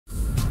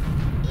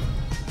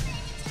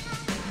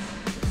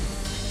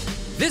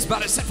This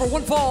bout is set for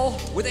one fall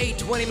with a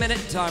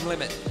 20-minute time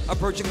limit.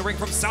 Approaching the ring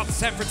from South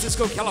San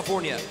Francisco,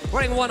 California,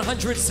 weighing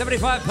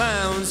 175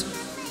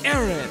 pounds,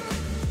 Aaron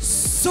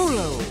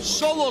Solow.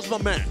 Solow's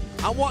my man.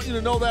 I want you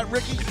to know that,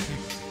 Ricky.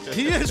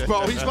 He is,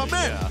 bro. He's my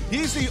man. Yeah.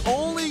 He's the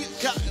only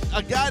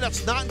guy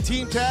that's not in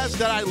Team Taz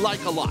that I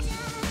like a lot.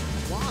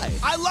 Why?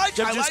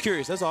 I'm just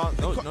curious. That's all.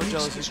 No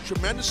jealousy. He's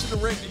tremendous in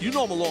the ring. You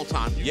know him a long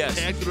time. You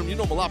tagged with him. You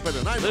know him a lot better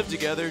than I know. Live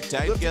together,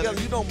 tag together.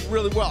 You know him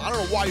really well. I don't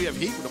know why you have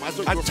heat with him. I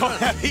thought you were don't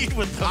have heat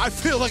with him. I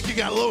feel like you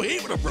got a little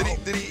heat with him, bro.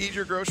 Did he eat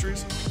your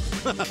groceries?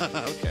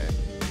 Okay.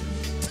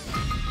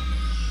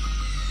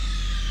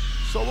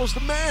 Solow's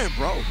the man,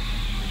 bro.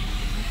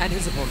 And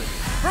his opponent,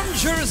 from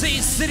Jersey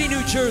City,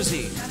 New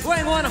Jersey,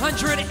 weighing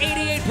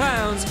 188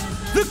 pounds,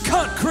 the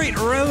Concrete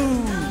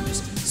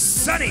Rose,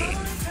 Sonny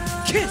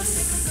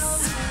Kiss.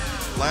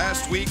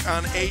 Last week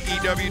on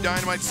AEW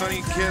Dynamite,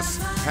 Sonny Kiss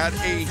had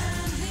a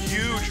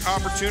huge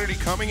opportunity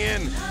coming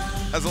in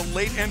as a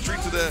late entry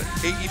to the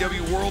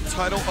AEW World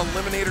Title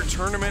Eliminator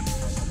Tournament.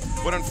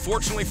 But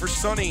unfortunately for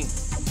Sonny,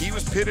 he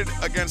was pitted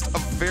against a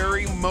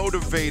very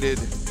motivated,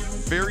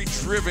 very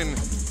driven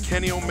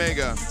Kenny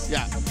Omega.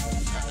 Yeah.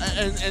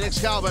 And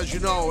Excalibur, as you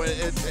know,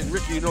 and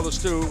Ricky, you know this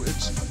too,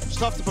 it's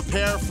tough to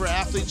prepare for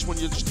athletes when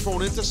you're just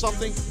thrown into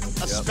something,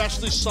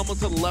 especially someone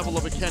to the level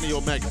of a Kenny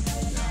Omega.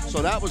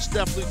 So that was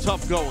definitely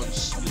tough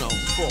goings, you know,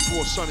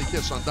 for Sonny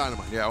Kiss on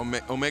Dynamite. Yeah,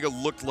 Omega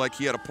looked like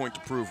he had a point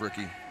to prove,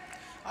 Ricky.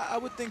 I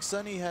would think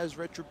Sonny has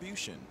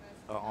retribution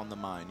on the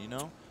mind, you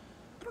know?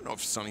 I don't know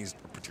if Sonny's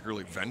a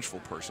particularly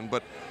vengeful person,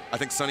 but I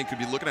think Sonny could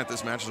be looking at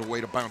this match as a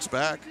way to bounce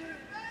back.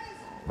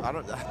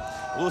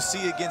 We'll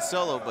see against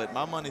Solow, but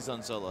my money's on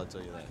Solow, I'll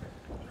tell you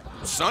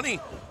that. Sonny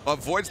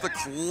avoids the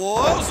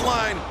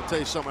clothesline. I'll tell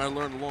you something I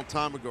learned a long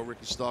time ago,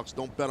 Ricky Starks.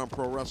 Don't bet on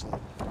pro wrestling.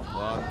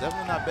 Well, I'm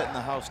definitely not betting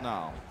the house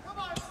now.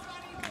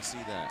 You see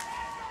that.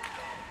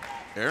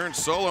 Aaron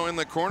Solow in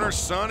the corner.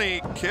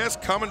 Sonny Kiss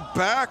coming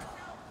back.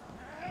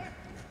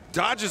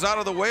 Dodges out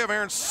of the way of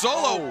Aaron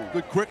Solow. Oh,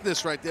 good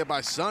quickness right there by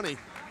Sonny.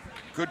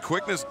 Good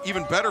quickness,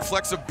 even better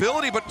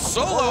flexibility, but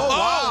Solow,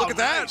 wow, look at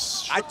that.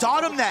 Nice. I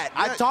taught him that.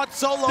 I taught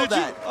Solow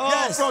that. Oh,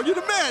 yes. bro, you're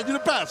the man. You're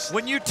the best.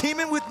 When you're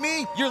teaming with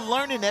me, you're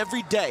learning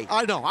every day.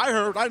 I know. I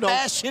heard. I know.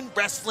 Fashion,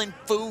 wrestling,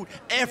 food,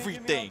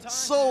 everything.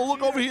 So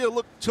look over here.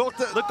 Look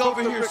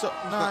over here. So,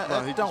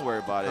 don't worry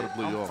about it.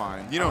 blew you I'm off.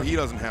 fine. You know he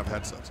doesn't have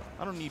headsets on.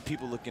 I don't need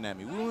people looking at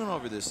me. We went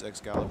over this,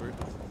 Excalibur.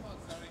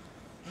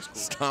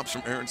 Stomps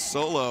from Aaron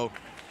Solow.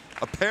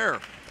 A pair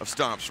of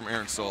stomps from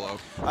Aaron Solow.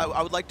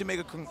 I would like to make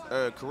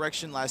a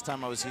correction. Last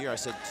time I was here, I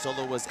said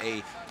Solow was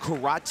a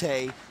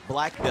karate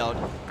black belt.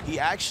 He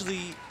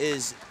actually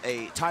is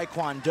a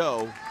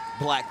taekwondo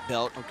black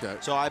belt. Okay.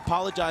 So I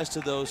apologize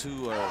to those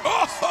who are...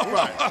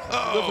 Right.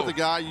 You live with the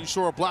guy, you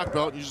saw a black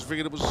belt, and you just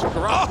figured it was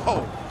karate.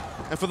 Oh!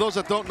 And for those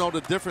that don't know,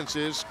 the difference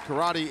is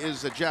karate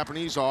is a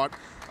Japanese art.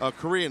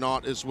 Korean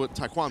art is what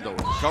taekwondo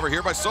is. Cover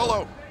here by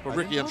Solow. But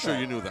Ricky, I'm sure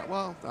you knew that.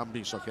 Well, I'm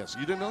being sarcastic.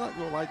 You didn't know that?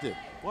 Well, I did.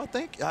 Well,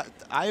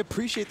 I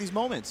appreciate these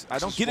moments. I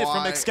don't get it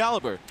from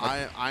Excalibur.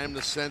 I am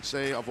the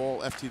sensei of all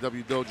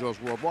FTW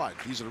dojos worldwide.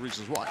 These are the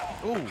reasons why.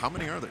 Oh, how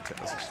many are there,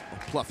 Taz?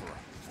 A plethora.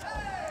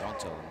 Don't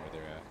tell them where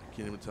they're at.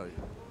 Can't even tell you.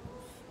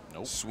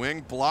 Nope.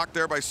 Swing blocked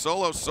there by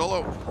Solow.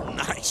 Solow.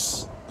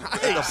 Nice.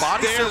 The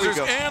body scissors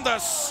and the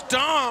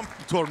stomp.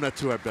 You told him that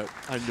too, I bet.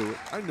 I knew it.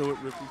 I knew it,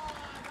 Ricky.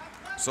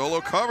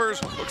 Solow covers,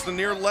 hooks the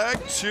near leg,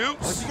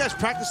 shoots. Like, you guys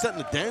practice that in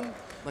the den?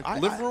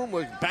 Like living room,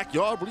 like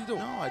backyard? What are you doing?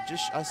 No, I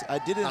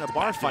did it in a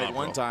bar fight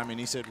one time, and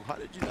he said, "How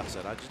did you?" I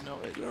said, "I just know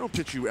it." I don't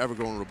picture you ever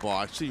going to a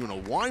bar. I see you in a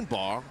wine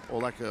bar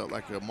or like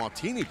a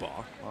martini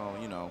bar. Well,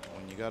 you know,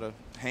 when you gotta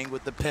hang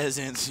with the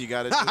peasants, you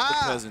gotta do what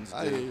the peasants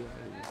do.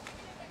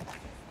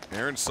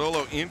 Aaron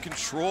Solow in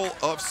control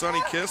of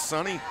Sonny Kiss.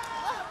 Sonny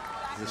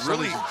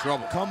really in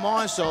trouble. Come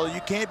on, Solow.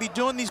 You can't be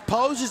doing these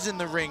poses in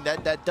the ring.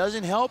 That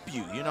doesn't help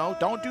you. You know,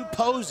 don't do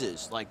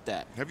poses like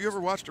that. Have you ever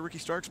watched a Ricky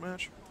Starks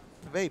match?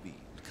 Baby,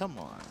 come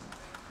on.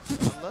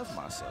 I love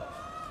myself.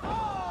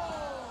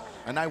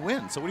 And I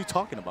win, so what are you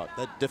talking about?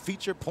 That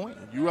defeats your point.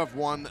 You have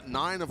won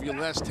 9 of your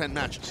last 10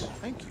 matches.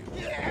 Thank you.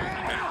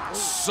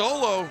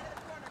 Solow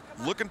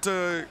looking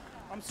to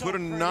put a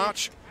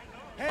notch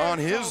on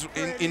his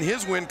in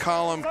his win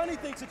column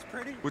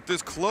with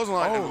this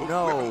clothesline. Oh,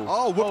 no.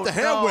 Oh, whip the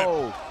hair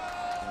whip.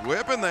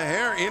 Whipping the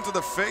hair into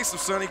the face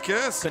of Sonny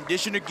Kiss.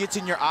 Conditioner gets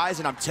in your eyes,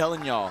 and I'm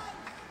telling y'all,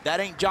 that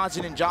ain't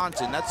Johnson &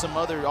 Johnson. That's some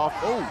other off.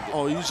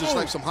 Oh, he's just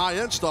like some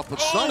high-end stuff. But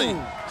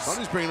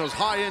Sonny's bringing those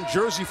high-end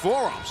Jersey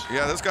forearms.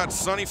 Yeah, this got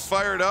Sonny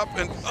fired up,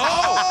 and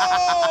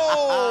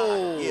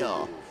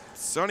yeah.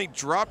 Sonny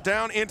dropped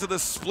down into the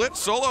split.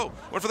 Solow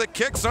went for the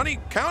kick. Sonny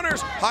counters.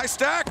 High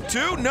stack.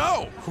 2.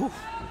 No. That's great.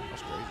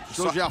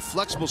 Shows you how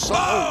flexible Sonny.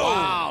 Oh,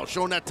 wow.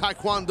 Showing that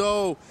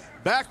taekwondo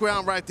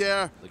background right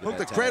there. Hook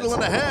the cradle in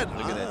the head.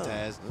 Look at that,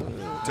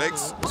 Taz.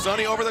 Takes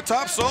Sonny over the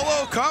top.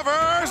 Solow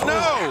covers.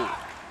 No.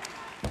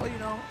 Well, you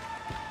know,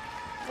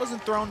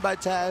 wasn't thrown by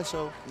Taz,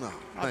 so no,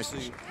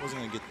 obviously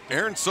wasn't going to get.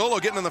 Aaron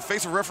Solow getting in the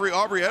face of referee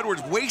Aubrey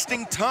Edwards,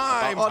 wasting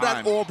time.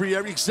 That Aubrey,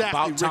 exactly.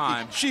 About Ricky.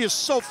 time. She is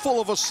so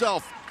full of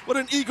herself. What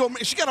an ego.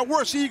 She got a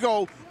worse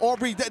ego,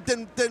 Aubrey,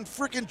 than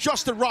freaking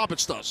Justin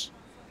Roberts does.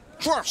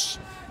 Worse.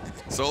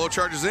 Solow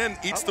charges in,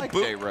 eats the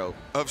boot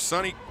of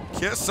Sonny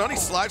Kiss. Sonny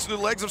slides through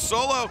the legs of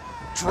Solow.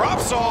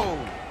 Drops all.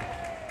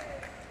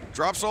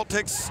 Drops all,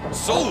 takes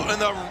Solow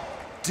and the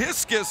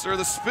discus or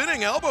the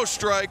spinning elbow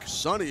strike.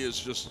 Sonny is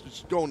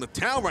just going to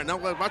town right now.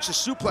 Watch the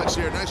suplex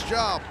here. Nice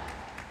job.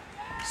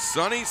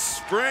 Sonny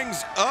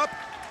springs up.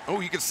 Oh,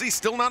 you can see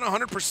still not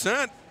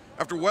 100%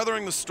 after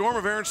weathering the storm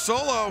of Aaron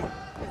Solow.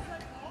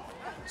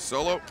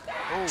 Solow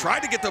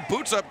tried to get the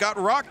boots up, got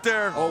rocked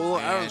there. Oh, well,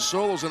 Aaron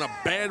Solow's in a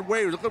bad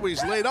way. Look at what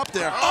he's laid up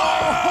there.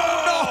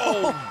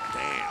 Oh, no!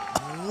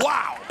 Damn.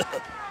 Wow.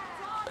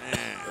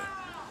 Man.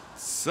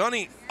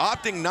 Sonny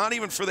opting not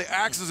even for the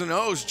X's and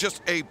O's,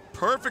 just a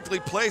perfectly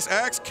placed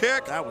axe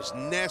kick. That was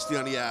nasty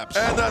on the abs.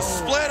 And the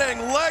splitting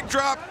leg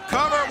drop.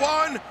 Cover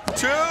 1,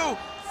 2,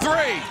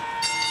 3.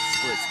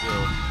 Split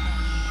still.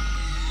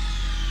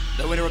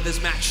 The winner of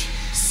this match,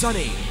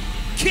 Sonny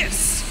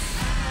Kiss.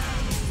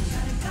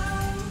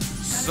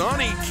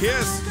 Sonny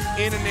Kiss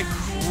in an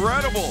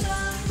incredible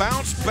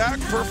bounce back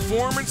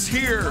performance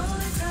here.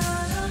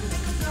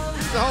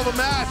 It's a hell of a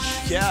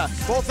match. Yeah.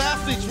 Both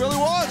athletes really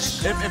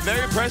was. And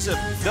very impressive.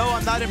 Though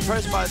I'm not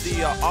impressed by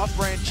the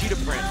off-brand cheetah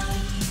print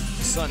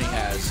Sonny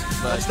has.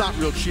 But That's not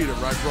real cheating,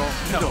 right, bro?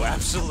 no,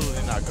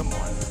 absolutely not. Come on.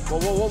 Whoa,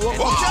 whoa, whoa, whoa. And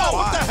Watch this is out.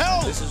 why. What the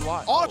hell? This is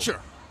why. Archer.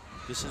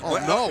 This is Oh,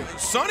 why. no.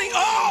 Sonny,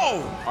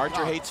 oh!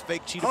 Archer hates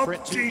fake cheetah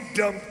print too. Humpty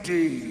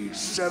Dumpty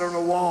sat on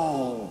a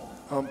wall.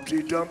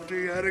 Humpty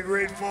Dumpty had a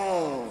great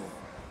fall.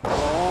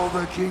 All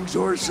the king's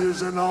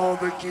horses and all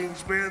the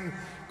king's men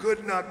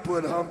could not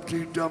put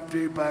Humpty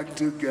Dumpty back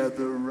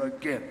together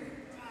again.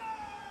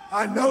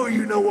 I know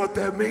you know what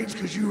that means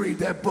because you read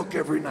that book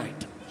every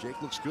night.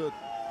 Jake looks good.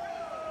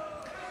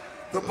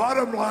 The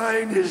bottom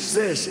line is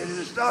this, and it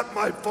is not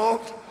my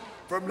fault.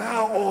 From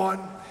now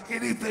on,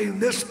 anything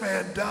this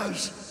man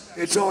does,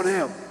 it's on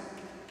him.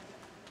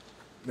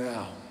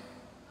 Now,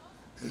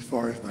 as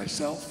far as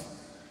myself,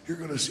 you're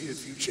gonna see a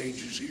few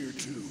changes here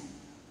too.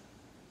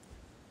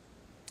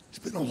 It's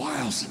been a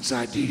while since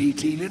I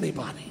DDT'd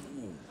anybody,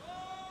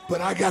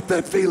 but I got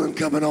that feeling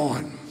coming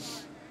on.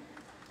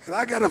 And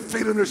I got a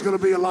feeling there's gonna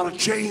be a lot of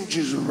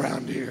changes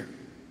around here.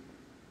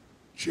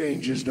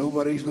 Changes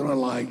nobody's gonna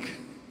like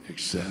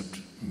except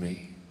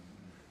me.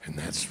 And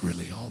that's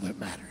really all that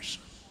matters.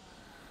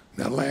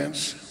 Now,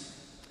 Lance,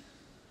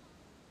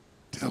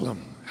 tell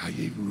them how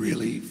you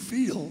really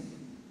feel.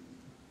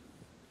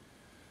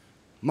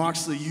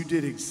 Moxley, you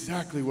did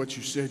exactly what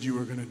you said you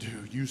were gonna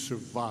do. You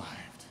survived.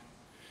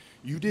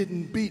 You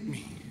didn't beat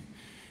me.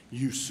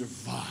 You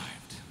survived.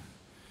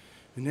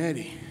 And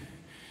Eddie,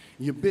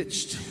 you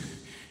bitched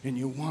and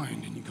you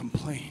whined and you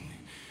complained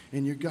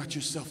and you got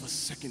yourself a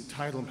second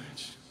title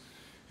match.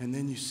 And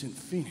then you sent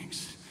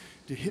Phoenix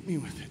to hit me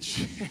with a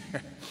chair.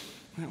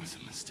 That was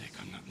a mistake.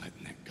 I'm not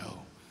letting that go.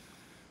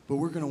 But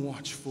we're gonna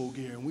watch Full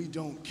Gear, and we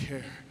don't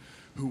care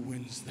who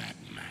wins that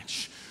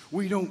match.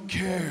 We don't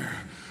care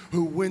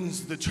who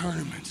wins the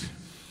tournament.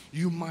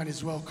 You might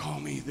as well call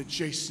me the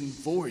Jason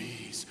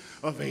Voorhees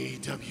of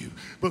AEW,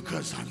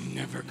 because I'm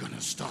never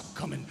gonna stop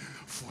coming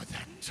for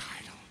that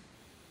title.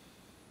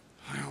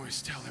 I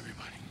always tell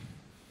everybody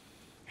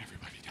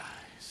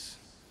dies.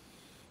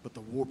 But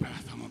the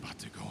warpath I'm about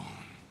to go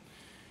on,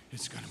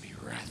 it's gonna be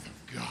wrath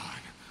of God,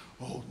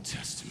 Old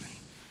Testament,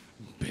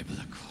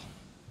 biblical.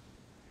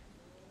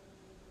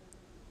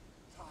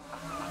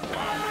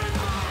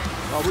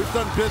 Well, we've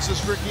done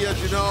business, Ricky,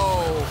 as you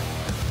know,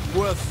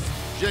 with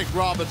Jake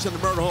Roberts and the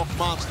Murder Hawk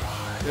Monster.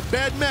 They're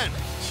bad men.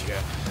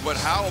 Yeah. But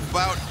how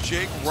about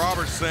Jake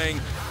Roberts saying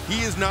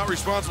he is not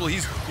responsible?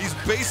 He's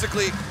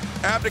basically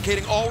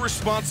abdicating all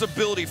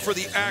responsibility for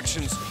the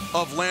actions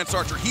of Lance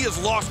Archer. He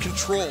has lost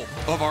control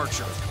of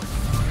Archer.